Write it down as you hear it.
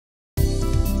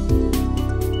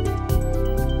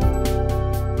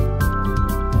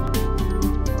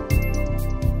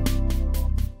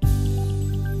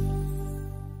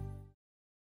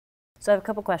So I have a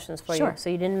couple questions for Sure. you. So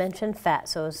you didn't mention fat,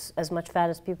 so as much fat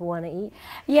as people want to eat?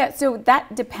 Yeah, so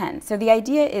that depends. So the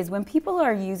idea is when people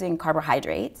are using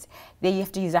carbohydrates, they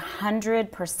have to use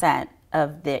 100%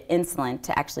 of the insulin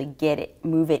to actually get it,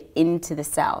 move it into the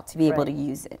cell to be able to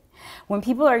use it. When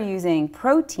people are using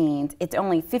proteins, it's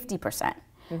only 50%.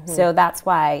 So that's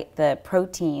why the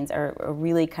proteins are a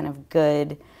really kind of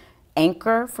good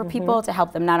anchor for people to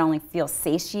help them not only feel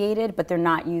satiated, but they're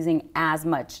not using as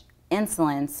much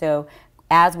insulin. So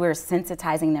as we're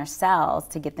sensitizing their cells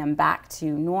to get them back to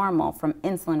normal from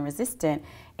insulin resistant,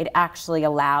 it actually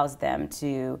allows them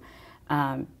to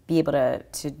be able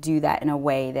to do that in a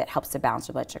way that helps to balance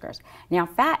your blood sugars. Now,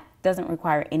 fat doesn't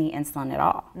require any insulin at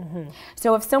all.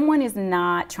 So if someone is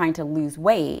not trying to lose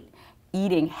weight,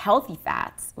 eating healthy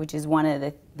fats, which is one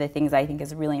of the things I think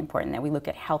is really important, that we look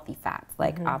at healthy fats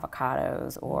like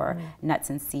avocados or nuts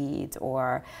and seeds,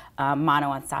 or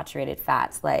monounsaturated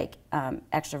fats like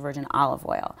extra virgin olive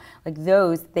oil. Like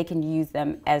those, they can use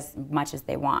them as much as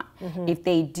they want. If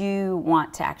they do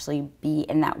want to actually be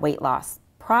in that weight loss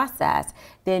process,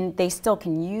 then they still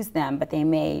can use them, but they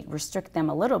may restrict them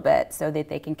a little bit so that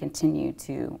they can continue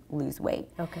to lose weight.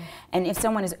 And if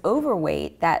someone is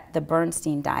overweight, that the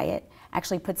Bernstein diet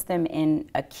actually puts them in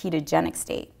a ketogenic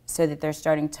state so that they're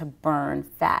starting to burn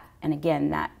fat. And again,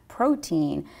 that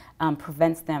protein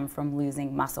prevents them from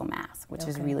losing muscle mass, which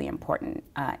is really important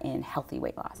in healthy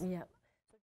weight loss.